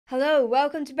Hello,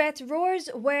 welcome to Beth Roars,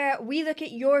 where we look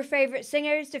at your favourite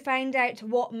singers to find out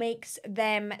what makes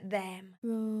them them.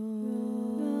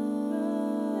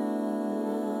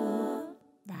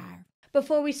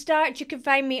 Before we start, you can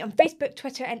find me on Facebook,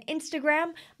 Twitter and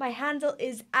Instagram. My handle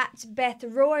is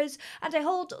 @BethRoars, and I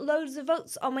hold loads of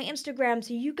votes on my Instagram,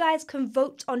 so you guys can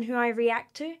vote on who I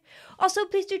react to. Also,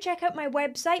 please do check out my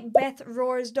website,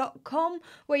 bethroars.com,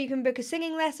 where you can book a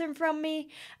singing lesson from me.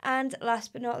 And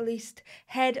last but not least,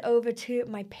 head over to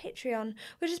my Patreon,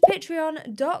 which is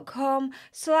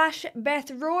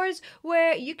patreon.com/BethRoars,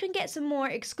 where you can get some more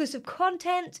exclusive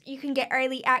content, you can get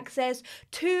early access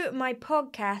to my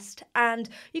podcast, and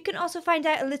you can also find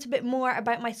out a little bit more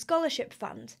about my scholarship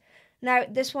fund. Now,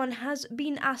 this one has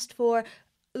been asked for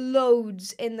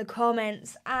loads in the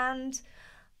comments, and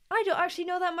I don't actually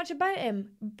know that much about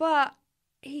him, but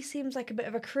he seems like a bit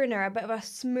of a crooner, a bit of a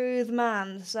smooth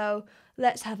man, so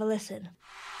let's have a listen.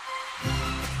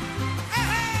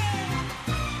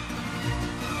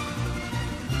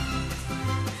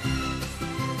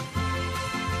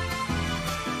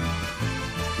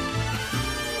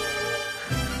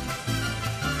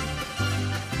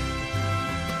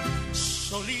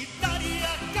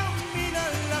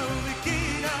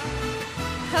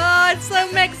 Oh, it's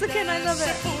so Mexican, I love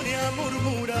it.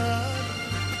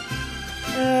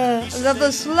 I love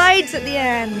those slides at the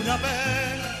end.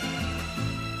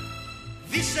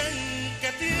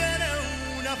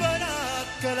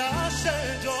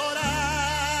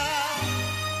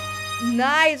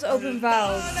 Nice open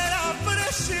vowels.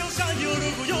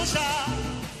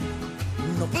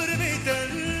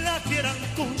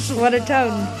 What a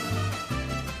tone.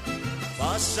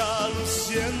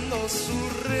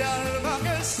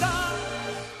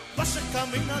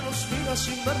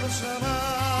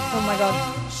 Oh my god.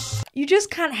 You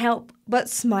just can't help but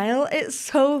smile. It's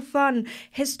so fun.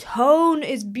 His tone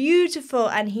is beautiful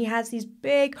and he has these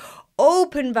big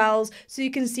open vowels, so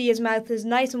you can see his mouth is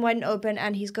nice and wide and open,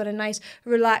 and he's got a nice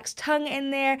relaxed tongue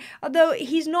in there. Although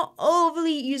he's not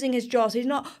overly using his jaw, so he's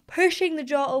not pushing the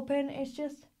jaw open. It's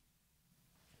just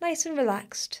nice and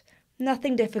relaxed.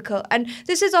 Nothing difficult. And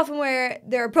this is often where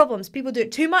there are problems. People do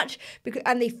it too much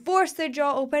and they force their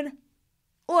jaw open,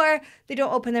 or they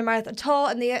don't open their mouth at all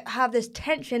and they have this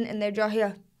tension in their jaw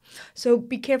here. So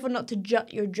be careful not to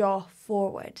jut your jaw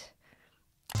forward.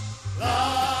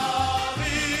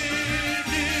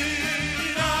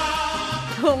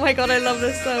 Oh my god, I love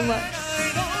this so much.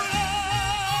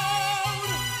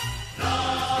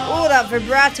 Oh, that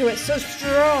vibrato, it's so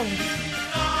strong.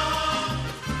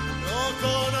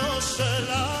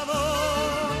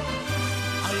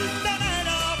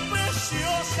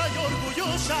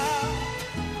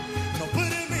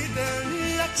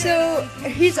 So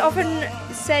he's often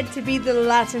said to be the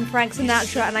Latin Frank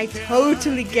Sinatra, and I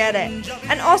totally get it.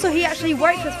 And also he actually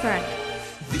worked with Frank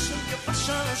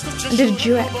and did a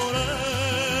duet.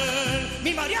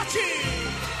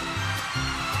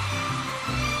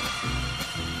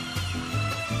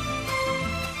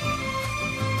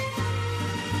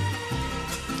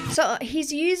 So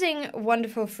he's using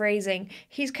wonderful phrasing.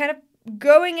 He's kind of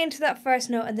going into that first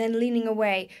note and then leaning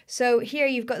away. So here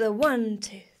you've got the 1,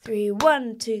 2, 3,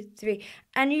 1, 2, 3,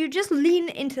 and you just lean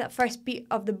into that first beat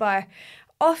of the bar.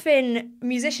 Often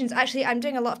musicians, actually I'm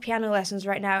doing a lot of piano lessons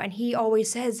right now, and he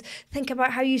always says, think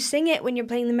about how you sing it when you're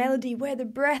playing the melody, where the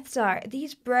breaths are.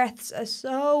 These breaths are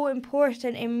so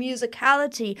important in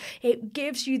musicality. It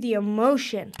gives you the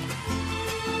emotion.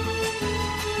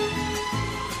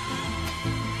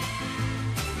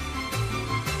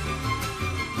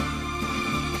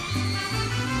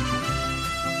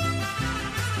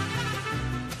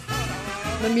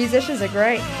 The musicians are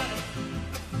great.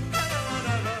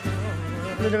 A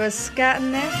little bit of scat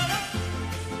in there.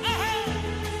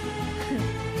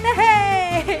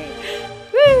 Hey!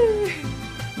 Woo!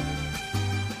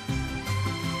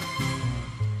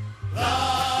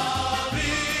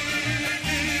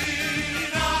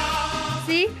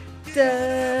 See?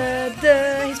 Duh,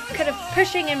 duh. He's kind of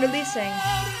pushing and releasing.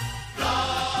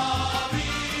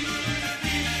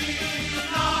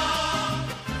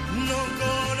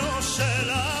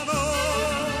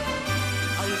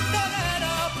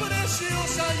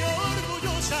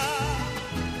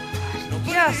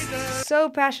 Just so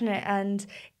passionate and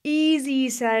easy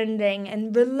sounding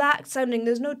and relaxed sounding.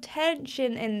 There's no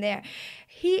tension in there.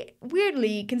 He,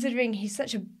 weirdly, considering he's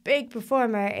such a big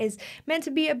performer, is meant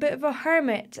to be a bit of a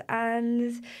hermit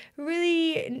and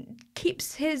really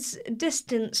keeps his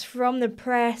distance from the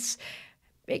press.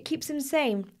 It keeps him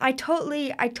sane. I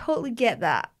totally get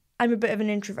that. I'm a bit of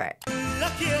an introvert.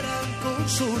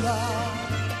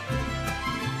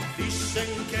 Dicen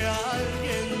que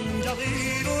alguien ya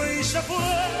vino y se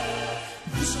fue.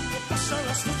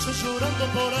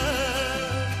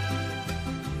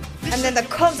 And then the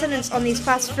consonants on these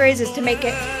fast phrases to make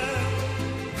it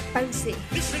bouncy.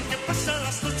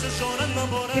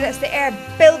 He lets the air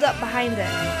build up behind it.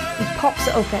 He pops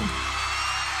it open.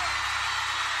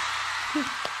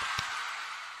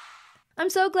 I'm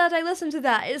so glad I listened to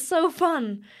that. It's so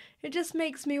fun. It just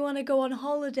makes me want to go on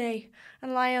holiday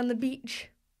and lie on the beach.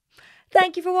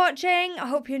 Thank you for watching. I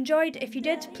hope you enjoyed. If you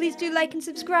did, please do like and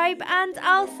subscribe, and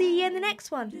I'll see you in the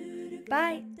next one.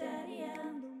 Bye.